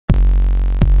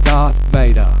Darth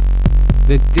Vader,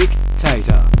 the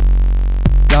dictator.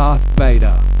 Darth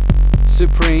Vader,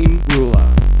 supreme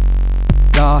ruler.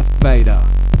 Darth Vader,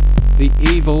 the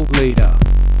evil leader.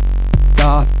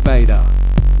 Darth Vader,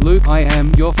 Luke, I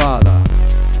am your father.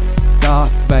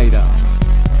 Darth Vader,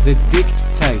 the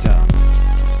dictator.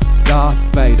 Darth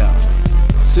Vader,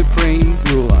 supreme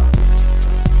ruler.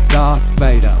 Darth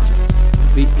Vader,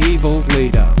 the evil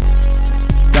leader.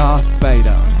 Darth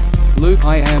Vader, Luke,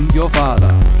 I am your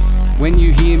father. When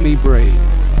you hear me breathe,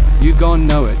 you gon'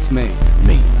 know it's me.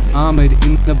 Armored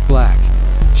in the black,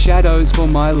 shadows for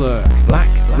my lurk. Black,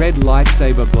 red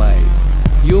lightsaber blade.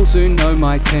 You'll soon know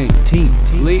my team.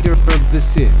 Leader of the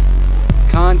Sith.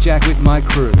 Can't jack with my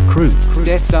crew.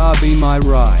 Death Star be my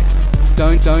ride.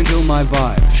 Don't kill my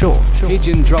vibe. Sure.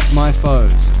 Pigeon drop my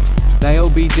foes. They'll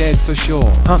be dead for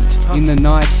sure. Hunt. In the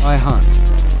night I hunt.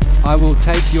 I will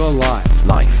take your life.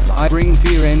 I bring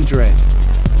fear and dread.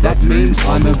 That means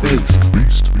I'm a beast.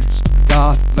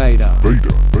 Darth Vader,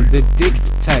 the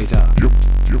dictator.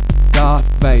 Darth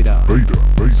Vader,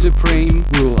 supreme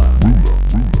ruler.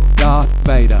 Darth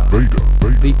Vader,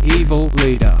 the evil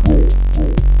leader.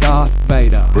 Darth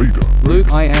Vader,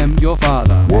 Luke, I am your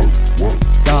father.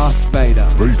 Darth Vader,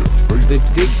 the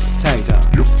dictator.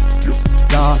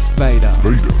 Darth Vader,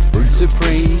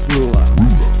 supreme ruler.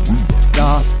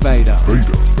 Darth Vader,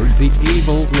 the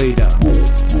evil leader.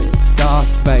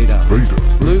 Darth Vader,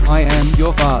 Luke, I am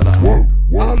your father.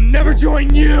 I'll never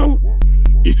join you!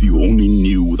 If you only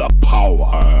knew the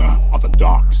power of the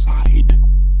dark side.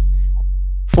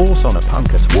 Force on a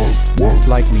punkus,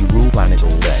 like me rule planets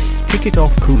all day. Kick it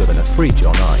off cooler than a fridge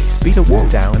on ice. Beat a wall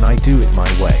down and I do it my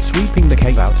way. Sweeping the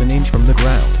cave out an inch from the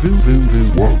ground. Vroom vroom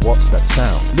vroom, what's that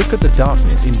sound? Look at the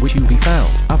darkness in which you be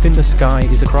found. Up in the sky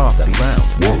is a craft that be round.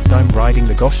 I'm riding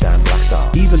the gosh damn black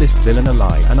star. Evilest villain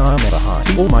alive and I'll never hide.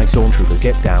 See all my stormtroopers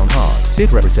get down hard.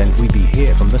 Sith represent, we be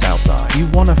here from the south side. You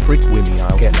wanna frick with me,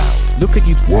 I'll get loud. Look at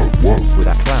you, with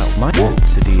that cloud. My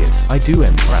Sidious, I do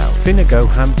am proud. Finna go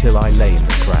ham till I lay in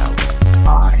the shroud.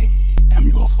 I am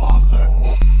your father.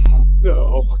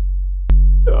 No,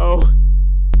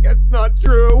 that's not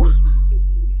true.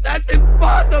 That's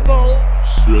impossible.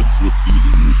 Search your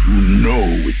feelings, you know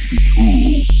it to be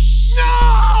true. No!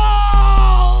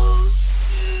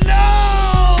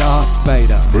 Darth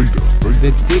Vader,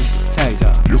 the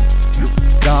dictator.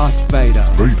 Darth Vader,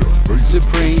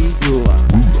 supreme ruler.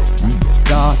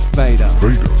 Darth Vader,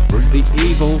 the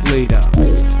evil leader.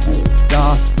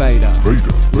 Darth Vader,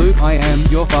 Luke, I am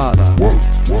your father.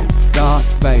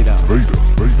 Darth Vader,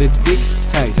 the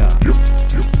dictator.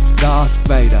 Darth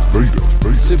Vader,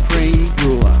 supreme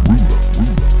ruler.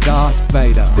 Darth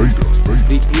Vader,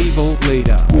 the evil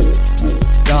leader.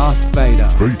 Darth Vader,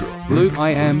 Luke,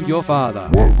 I am your father.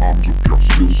 Luke,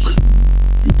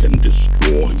 you can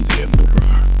destroy the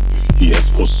Emperor. He has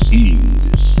foreseen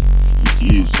this. It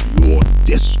is your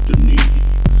destiny.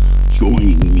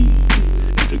 Join me,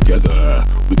 and together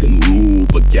we can rule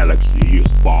the galaxy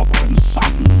as father and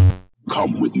son.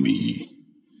 Come with me.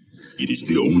 It is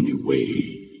the only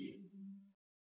way.